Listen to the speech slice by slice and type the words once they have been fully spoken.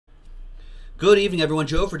Good evening, everyone.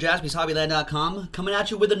 Joe for JaspysHobbyland.com coming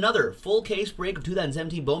at you with another full case break of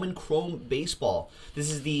 2017 Bowman Chrome Baseball.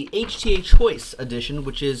 This is the HTA Choice Edition,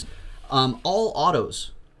 which is all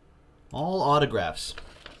autos, all autographs.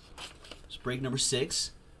 It's break number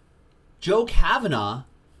 6. Joe Kavanaugh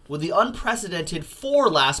with the unprecedented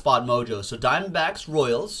 4 last spot mojo. So Diamondbacks,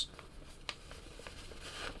 Royals,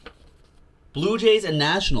 Blue Jays, and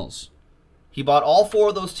Nationals. He bought all 4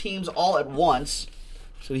 of those teams all at once.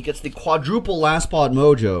 So he gets the quadruple last spot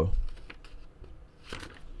mojo.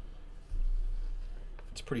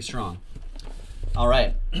 It's pretty strong. All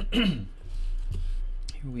right. Here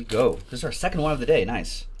we go. This is our second one of the day.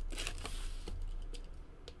 Nice.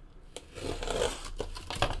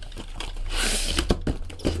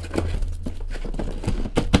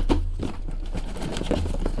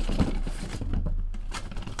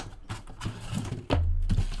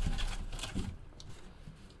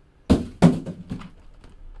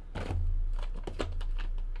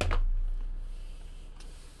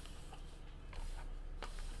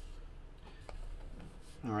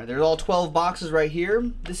 All right, there's all 12 boxes right here.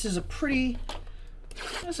 This is a pretty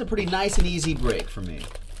nice and easy break for me.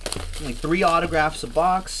 Only 3 autographs a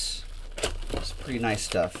box. It's pretty nice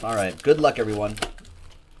stuff. All right, good luck, everyone.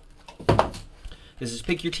 This is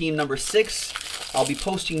Pick Your Team number 6. I'll be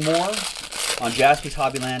posting more on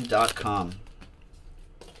JaspysHobbyland.com.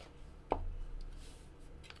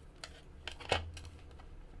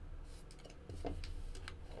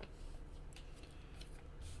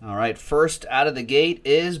 All right, first out of the gate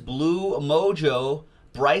is Blue Mojo,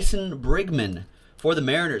 Bryson Brigman for the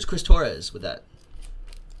Mariners. Chris Torres with that.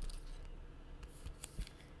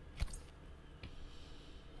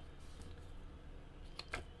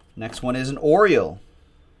 Next one is an Oriole.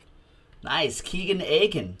 Nice, Keegan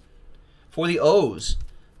Aiken for the O's.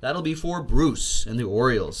 That'll be for Bruce and the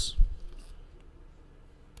Orioles.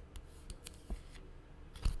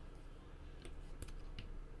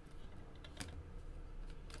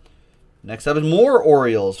 Next up is more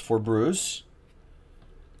Orioles for Bruce.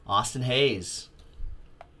 Austin Hayes.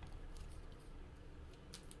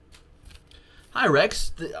 Hi,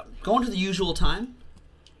 Rex. Going to the usual time.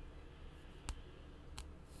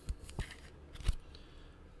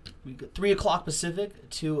 We got 3 o'clock Pacific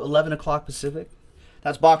to 11 o'clock Pacific.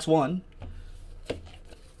 That's box 1.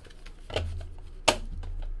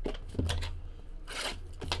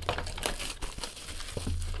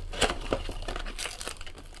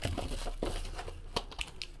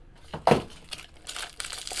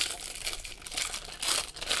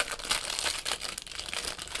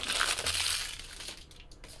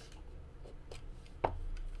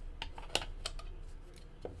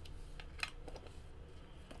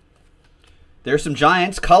 There's some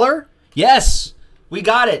Giants. Color? Yes! We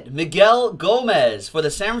got it. Miguel Gomez for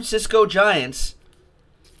the San Francisco Giants.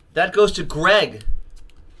 That goes to Greg.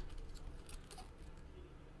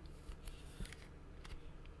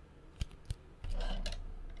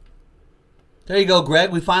 There you go,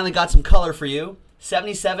 Greg. We finally got some color for you.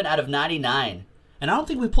 77 out of 99. And I don't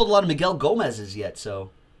think we pulled a lot of Miguel Gomez's yet,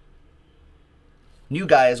 so. New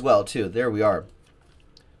guy as well, too. There we are.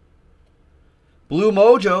 Blue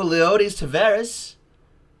Mojo, Leotis Taveras.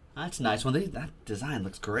 That's a nice one. That design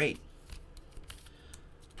looks great.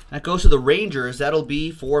 That goes to the Rangers. That'll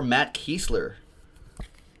be for Matt Kiesler.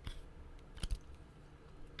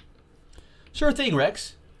 Sure thing,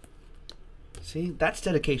 Rex. See, that's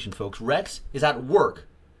dedication, folks. Rex is at work,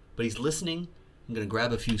 but he's listening. I'm going to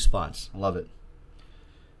grab a few spots. I love it.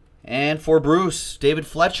 And for Bruce, David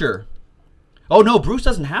Fletcher. Oh, no, Bruce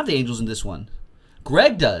doesn't have the Angels in this one.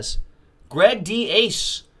 Greg does. Greg D.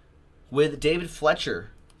 Ace with David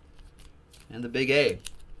Fletcher and the big A.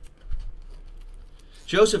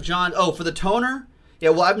 Joseph John. Oh, for the toner?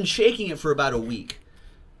 Yeah, well, I've been shaking it for about a week.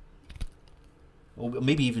 Well,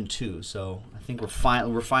 maybe even 2. So I think we're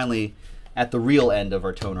finally at the real end of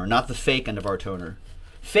our toner, not the fake end of our toner.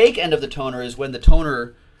 Fake end of the toner is when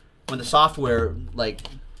the software like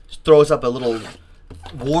throws up a little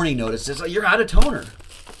warning notice. It's like, you're out of toner.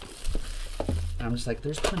 And I'm just like,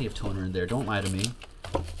 there's plenty of toner in there. Don't lie to me.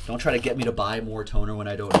 Don't try to get me to buy more toner when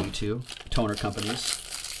I don't need to. Toner companies.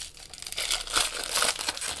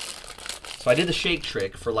 So I did the shake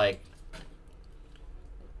trick for like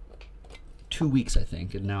 2 weeks, I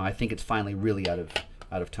think. And now I think it's finally really out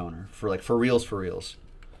of toner. For reals.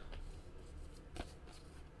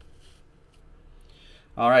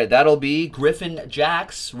 All right, that'll be Griffin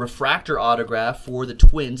Jax, refractor autograph for the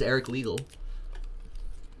Twins, Eric Legal.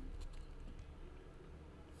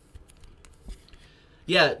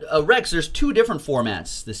 Yeah, Rex, there's 2 different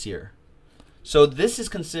formats this year. So this is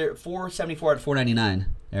considered 474 out of 499,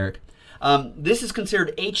 Eric. This is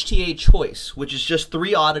considered HTA choice, which is just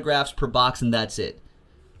 3 autographs per box, and that's it.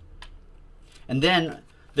 And then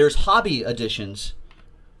there's hobby editions,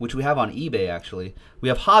 which we have on eBay, actually. We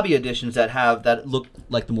have hobby editions that look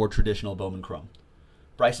like the more traditional Bowman Chrome.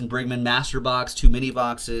 Bryson Brigman Master Box, 2 mini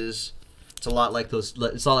boxes. It's a lot like those.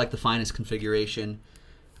 It's all like the finest configuration.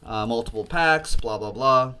 Multiple packs, blah, blah,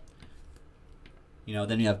 blah. You know,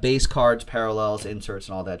 then you have base cards, parallels, inserts,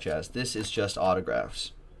 and all that jazz. This is just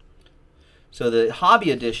autographs. So the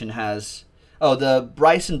hobby edition has, the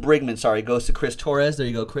Bryson Brigman, sorry, goes to Chris Torres. There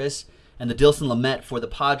you go, Chris. And the Dilson Lamet for the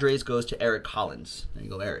Padres goes to Eric Collins. There you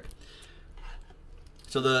go, Eric.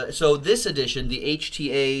 So this edition, the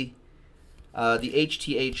HTA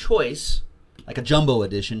choice, like a jumbo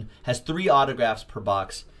edition, has 3 autographs per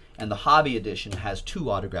box, and the hobby edition has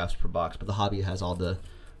 2 autographs per box, but the hobby has all the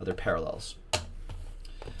other parallels.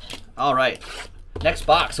 All right, next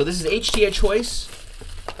box. So this is HTA choice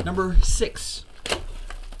number 6.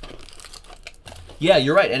 Yeah,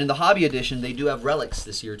 you're right. And in the hobby edition, they do have relics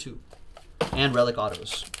this year too, and relic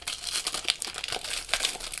autos.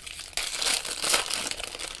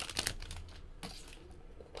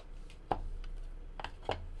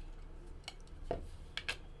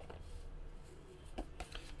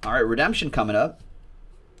 All right, redemption coming up.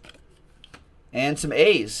 And some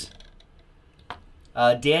A's.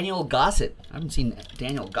 Daniel Gossett. I haven't seen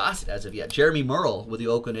Daniel Gossett as of yet. Jeremy Merle with the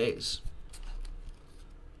Oakland A's.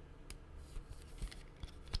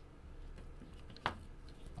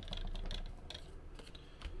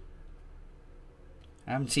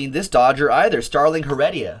 I haven't seen this Dodger either. Starling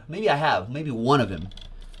Heredia. Maybe I have. Maybe one of him.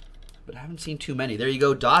 But I haven't seen too many. There you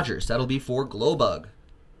go, Dodgers. That'll be for Glowbug.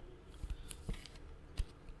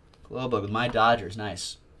 Glowbug with my Dodgers.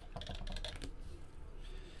 Nice.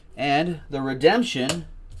 And the redemption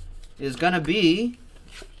is going to be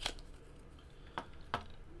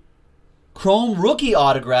Chrome Rookie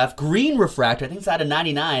Autograph, Green Refractor. I think it's out of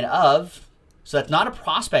 99 of, so that's not a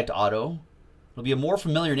prospect auto. It'll be a more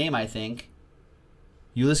familiar name, I think.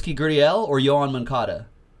 Yuliski Gurriel or Yoan Moncada?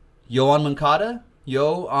 Yoan Moncada?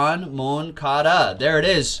 Yoan Moncada. There it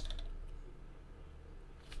is.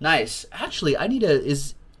 Nice. Actually, I need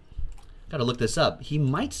gotta look this up. He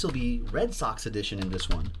might still be Red Sox edition in this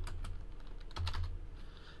one.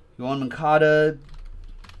 Yoan Moncada,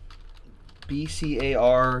 BCAR-YM.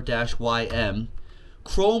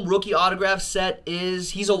 Chrome Rookie Autograph set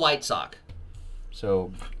he's a White Sox.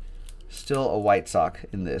 So, still a White Sox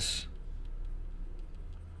in this.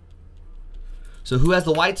 So who has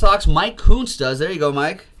the White Sox? Mike Kuntz does. There you go,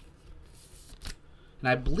 Mike. And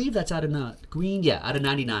I believe that's out of green. Yeah, out of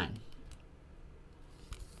 99.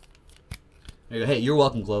 There you go. Hey, you're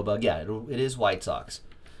welcome, Glowbug. Yeah, it is White Sox.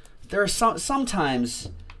 There are sometimes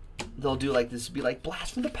they'll do like this, be like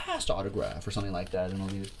Blast from the Past autograph or something like that,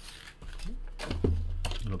 and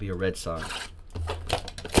it'll be a Red Sox.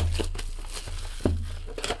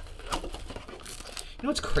 You know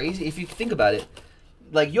what's crazy? If you think about it,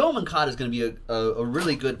 like Yoan Moncada is going to be a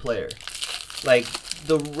really good player. Like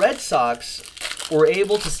the Red Sox were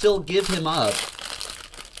able to still give him up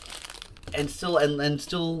and still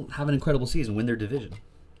have an incredible season, win their division.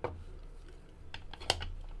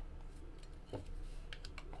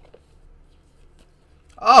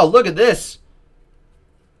 Oh, look at this.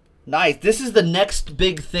 Nice. This is the next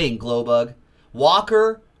big thing, Glowbug.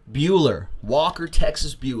 Walker Buehler. Walker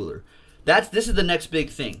Texas Buehler. This is the next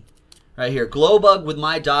big thing. Right here. Glowbug with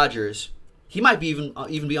my Dodgers. He might be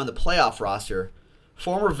even be on the playoff roster.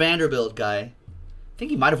 Former Vanderbilt guy. I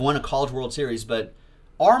think he might have won a College World Series, but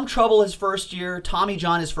arm trouble his first year. Tommy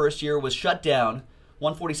John his first year was shut down.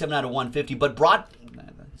 147 out of 150, but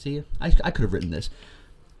see, I could have written this.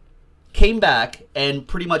 Came back and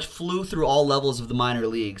pretty much flew through all levels of the minor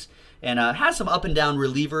leagues, and has some up and down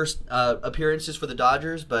reliever appearances for the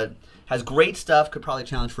Dodgers, but has great stuff. Could probably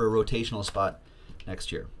challenge for a rotational spot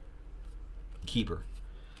next year. Keeper.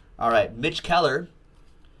 All right, Mitch Keller,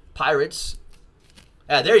 Pirates.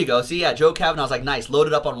 Yeah, there you go. See, yeah, Joe Cavanaugh's like, nice.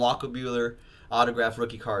 Loaded up on Walker Buehler autograph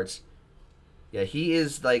rookie cards. Yeah, he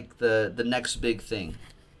is like the next big thing.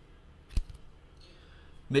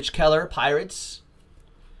 Mitch Keller, Pirates.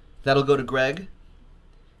 That'll go to Greg.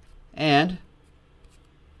 And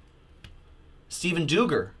Steven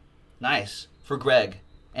Duger. Nice. For Greg.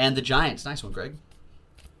 And the Giants. Nice one, Greg.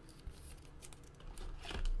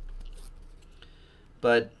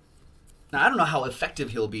 But now, I don't know how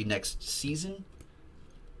effective he'll be next season.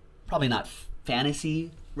 Probably not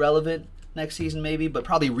fantasy relevant next season, maybe, but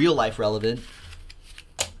probably real life relevant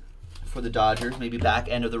for the Dodgers. Maybe back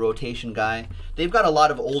end of the rotation guy. They've got a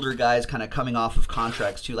lot of older guys kind of coming off of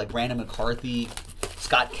contracts too, like Brandon McCarthy,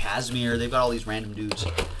 Scott Kazmir. They've got all these random dudes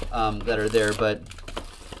that are there. But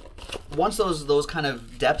once those kind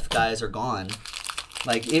of depth guys are gone,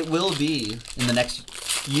 like it will be in the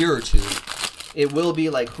next year or two, it will be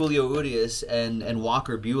like Julio Urias and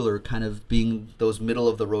Walker Buehler kind of being those middle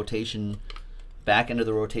of the rotation, back end of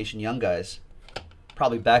the rotation young guys.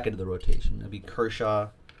 Probably back into the rotation. It'll be Kershaw,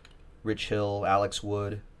 Rich Hill, Alex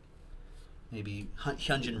Wood, maybe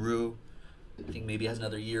Hyunjin Ryu. I think maybe has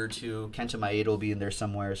another year or two. Kenta Maeda will be in there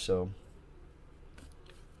somewhere. So,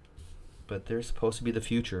 but they're supposed to be the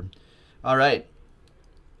future. All right,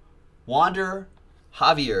 Wander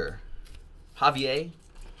Javier. Javier.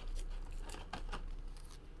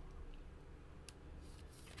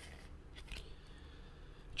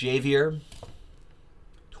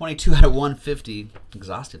 22 out of 150.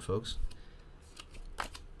 Exhausted, folks.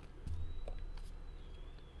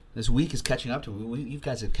 This week is catching up to me. You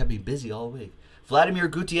guys have kept me busy all week. Vladimir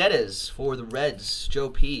Gutierrez for the Reds. Joe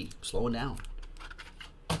P. Slowing down.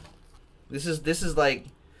 This is like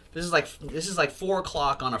 4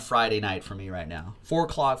 o'clock on a Friday night for me right now. 4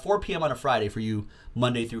 p.m. on a Friday for you,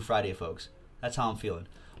 Monday through Friday, folks. That's how I'm feeling.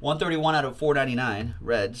 131 out of 499.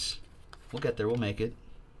 Reds. We'll get there. We'll make it.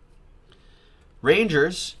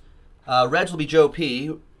 Rangers. Reds will be Joe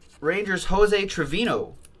P. Rangers, Jose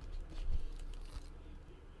Trevino.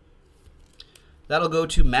 That'll go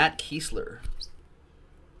to Matt Kiesler.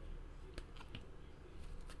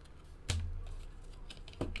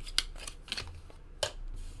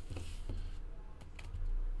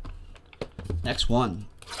 Next one.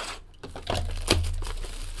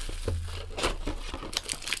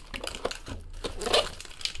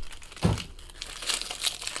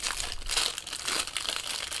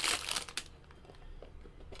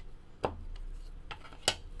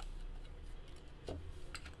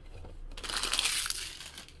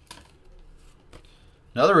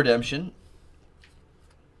 Another redemption.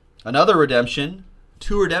 Another redemption.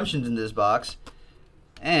 2 redemptions in this box.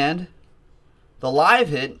 And the live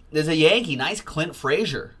hit is a Yankee. Nice Clint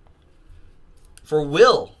Frazier. For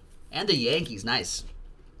Will. And the Yankees. Nice.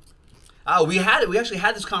 Oh, we actually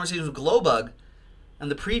had this conversation with Glowbug on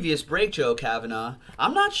the previous break, Joe Kavanaugh.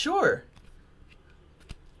 I'm not sure.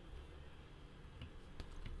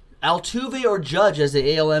 Altuve or Judge as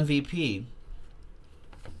the AL MVP?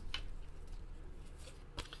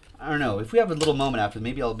 I don't know. If we have a little moment after,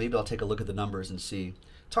 maybe I'll take a look at the numbers and see.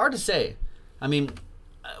 It's hard to say. I mean,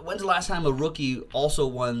 when's the last time a rookie also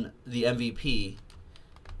won the MVP?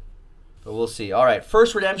 But we'll see. All right,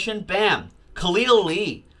 first redemption, bam. Khalil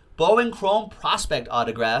Lee, Bowman Chrome Prospect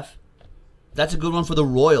autograph. That's a good one for the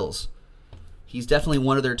Royals. He's definitely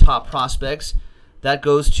one of their top prospects. That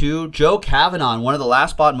goes to Joe Kavanaugh, one of the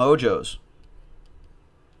last spot mojos.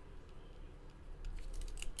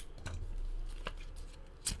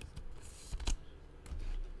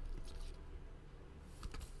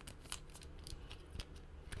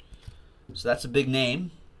 So that's a big name.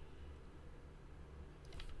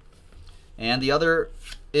 And the other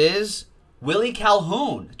is Willie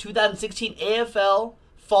Calhoun, 2016 AFL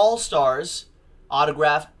Fall Stars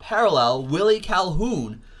autograph parallel. Willie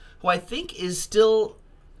Calhoun, who I think is still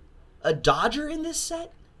a Dodger in this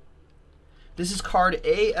set. This is card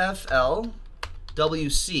AFL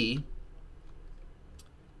WC.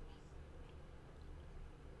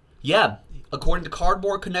 Yeah, according to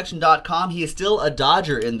cardboardconnection.com, he is still a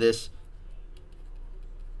Dodger in this.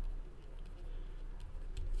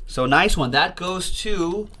 So nice one. That goes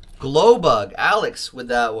to Glowbug. Alex with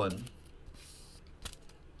that one.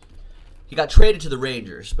 He got traded to the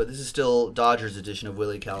Rangers, but this is still Dodgers edition of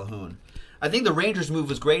Willie Calhoun. I think the Rangers move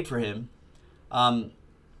was great for him.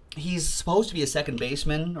 He's supposed to be a second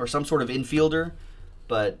baseman or some sort of infielder,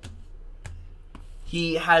 but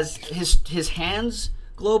he has his hands,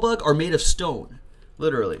 Glowbug, are made of stone.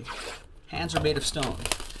 Literally. Hands are made of stone.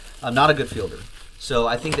 Not a good fielder. So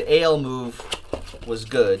I think the AL move was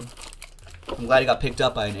good. I'm glad he got picked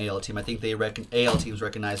up by an AL team. I think AL teams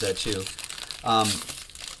recognize that too.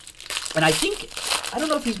 And I don't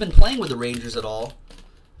know if he's been playing with the Rangers at all,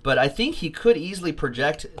 but I think he could easily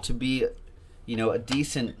project to be, a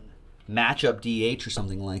decent matchup DH or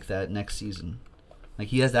something like that next season. Like,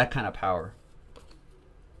 he has that kind of power.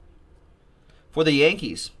 For the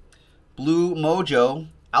Yankees, Blue Mojo,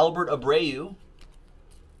 Albert Abreu.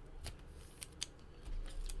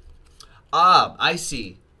 Ah, I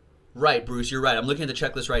see. Right, Bruce, you're right. I'm looking at the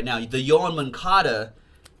checklist right now. The Yohan Moncada,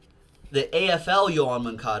 the AFL Yohan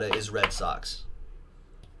Moncada is Red Sox.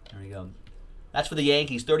 There we go. That's for the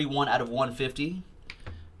Yankees, 31 out of 150.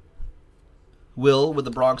 Will with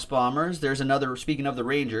the Bronx Bombers. There's another, speaking of the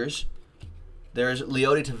Rangers, there's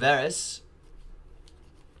Leody Taveras.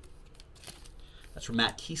 That's for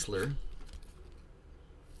Matt Kiesler.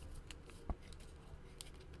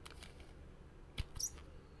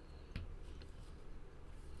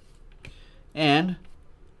 And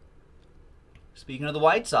speaking of the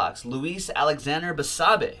White Sox, Luis Alexander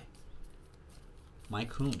Basabe. Mike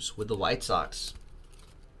Coombs with the White Sox.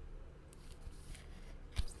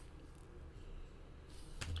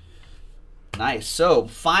 Nice. So,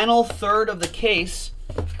 final third of the case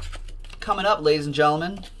coming up, ladies and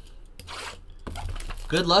gentlemen.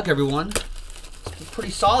 Good luck, everyone. It's been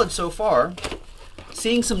pretty solid so far.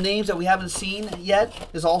 Seeing some names that we haven't seen yet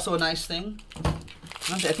is also a nice thing.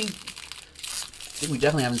 I think we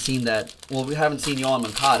definitely haven't seen that. Well, we haven't seen Yohan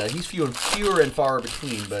Moncada. He's fewer and far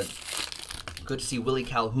between, but good to see Willie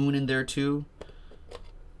Calhoun in there too.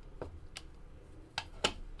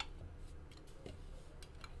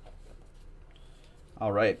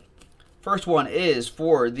 All right. First one is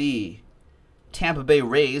for the Tampa Bay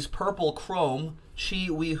Rays, Purple Chrome, Chi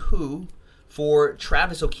Wee-Hoo for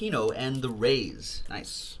Travis Aquino and the Rays.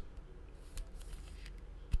 Nice.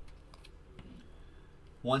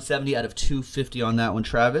 170 out of 250 on that one,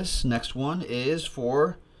 Travis. Next one is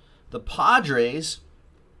for the Padres,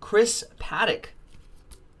 Chris Paddock.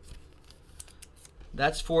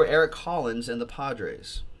 That's for Eric Collins and the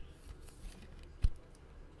Padres.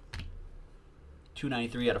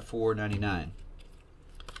 293 out of 499.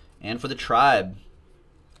 And for the Tribe,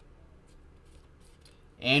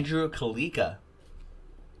 Andrew Kalika.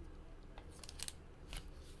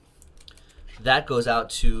 That goes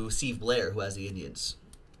out to Steve Blair, who has the Indians.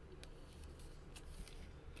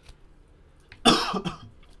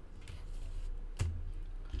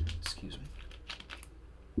 Excuse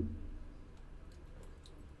me.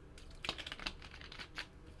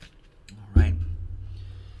 All right.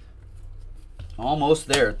 Almost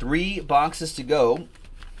there. 3 boxes to go.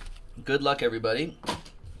 Good luck, everybody.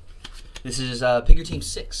 This is Pick Your Team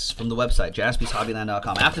 6 from the website,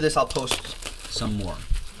 JaspysHobbyland.com. After this, I'll post some more.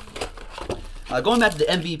 Going back to the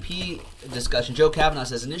MVP discussion, Joe Kavanaugh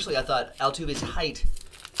says, initially I thought Altuve's height,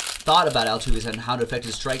 about Altuve's and how it affected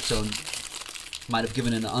his strike zone might have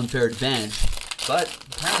given an unfair advantage. But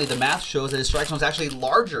apparently the math shows that his strike zone is actually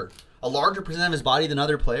larger, a larger percent of his body than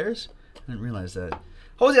other players. I didn't realize that.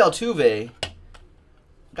 Jose Altuve,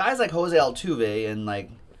 guys like Jose Altuve and like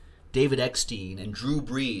David Eckstein and Drew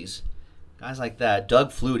Brees, guys like that,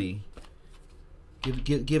 Doug Flutie,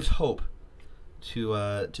 gives hope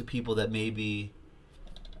to people that may be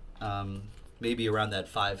around that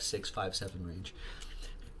 5'6", 5'7" range.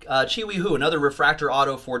 Chi Wee-Hoo, another refractor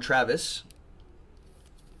auto for Travis.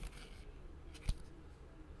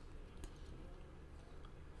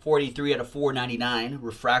 .483 out of 499,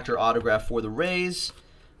 refractor autograph for the Rays.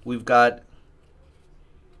 We've got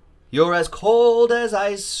You're As Cold As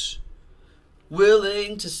Ice,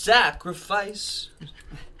 Willing to Sacrifice.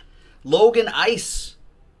 Logan Ice.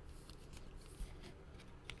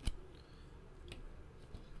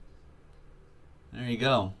 There you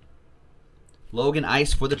go. Logan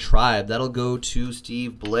Ice for the Tribe. That'll go to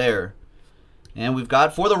Steve Blair. And we've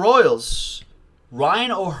got for the Royals,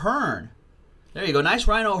 Ryan O'Hearn. There you go. Nice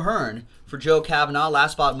Ryan O'Hearn for Joe Kavanaugh.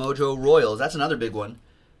 Last Spot Mojo Royals. That's another big one.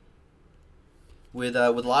 With a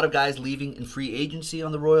lot of guys leaving in free agency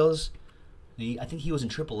on the Royals. I think he was in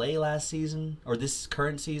AAA last season or this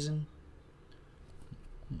current season.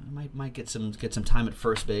 Might get some time at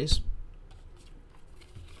first base.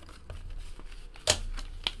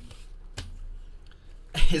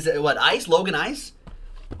 Is it what, Ice? Logan Ice?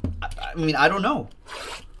 I mean, I don't know.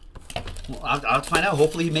 Well, I'll find out.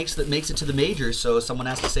 Hopefully he makes it to the majors, so someone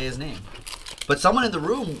has to say his name. But someone in the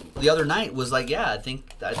room the other night was like, "Yeah, I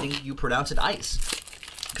think you pronounce it Ice,"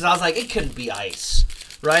 because I was like, "It couldn't be Ice,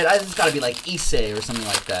 right? It's got to be like Issei or something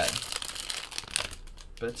like that."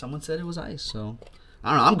 But someone said it was Ice, so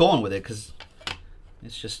I don't know. I'm going with it because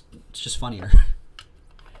it's just funnier.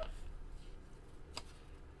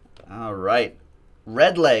 All right.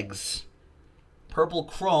 Red Legs, Purple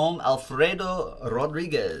Chrome, Alfredo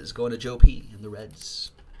Rodriguez going to Joe P. and the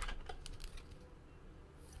Reds.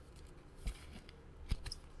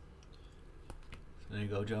 There you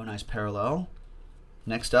go, Joe. Nice parallel.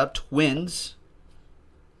 Next up, Twins,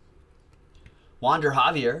 Wander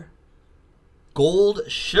Javier, Gold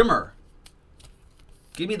Shimmer.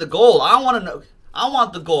 Give me the gold. I want to know. I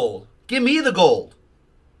want the gold. Give me the gold.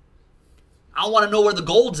 I want to know where the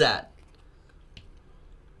gold's at.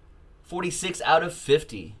 46 out of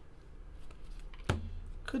 50.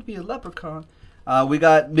 Could be a leprechaun. We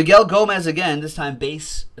got Miguel Gomez again, this time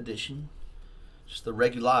base edition. Just the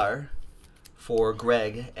regular for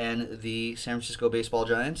Greg and the San Francisco Baseball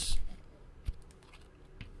Giants.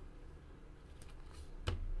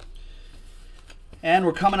 And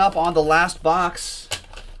we're coming up on the last box.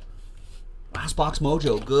 Last box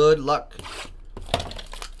mojo. Good luck.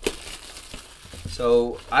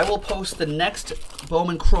 So I will post the next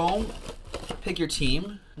Bowman Chrome. Pick your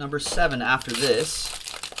team, number 7 after this.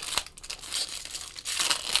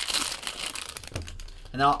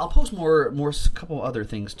 And I'll post a couple other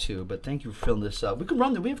things too, but thank you for filling this up.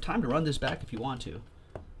 We have time to run this back if you want to,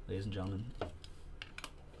 ladies and gentlemen.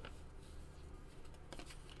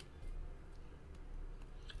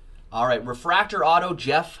 All right, refractor auto,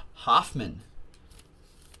 Jeff Hoffman.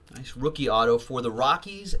 Nice rookie auto for the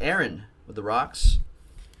Rockies. Aaron with the Rocks.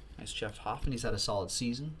 Nice Jeff Hoffman. He's had a solid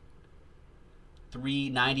season.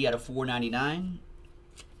 390 out of 499.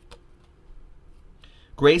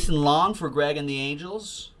 Grayson Long for Greg and the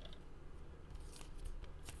Angels.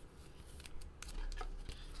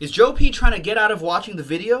 Is Joe P trying to get out of watching the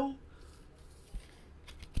video?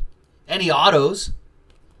 Any autos?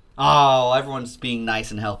 Oh, everyone's being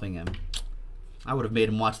nice and helping him. I would have made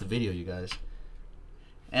him watch the video, you guys.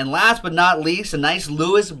 And last but not least, a nice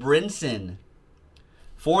Lewis Brinson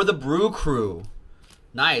for the Brew Crew.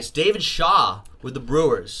 Nice. David Shaw with the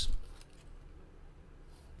Brewers.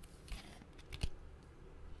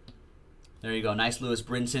 There you go. Nice Lewis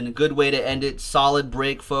Brinson. Good way to end it. Solid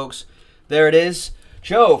break, folks. There it is.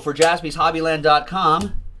 Joe for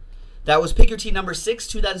JaspysHobbyland.com. That was Pick Your Team number 6,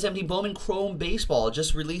 2017 Bowman Chrome Baseball.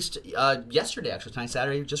 Just released yesterday, actually. Tonight,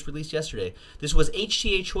 Saturday. Just released yesterday. This was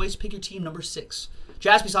HTA Choice Pick Your Team number 6.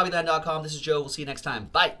 JaspysHobbyland.com. This is Joe. We'll see you next time.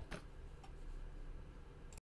 Bye.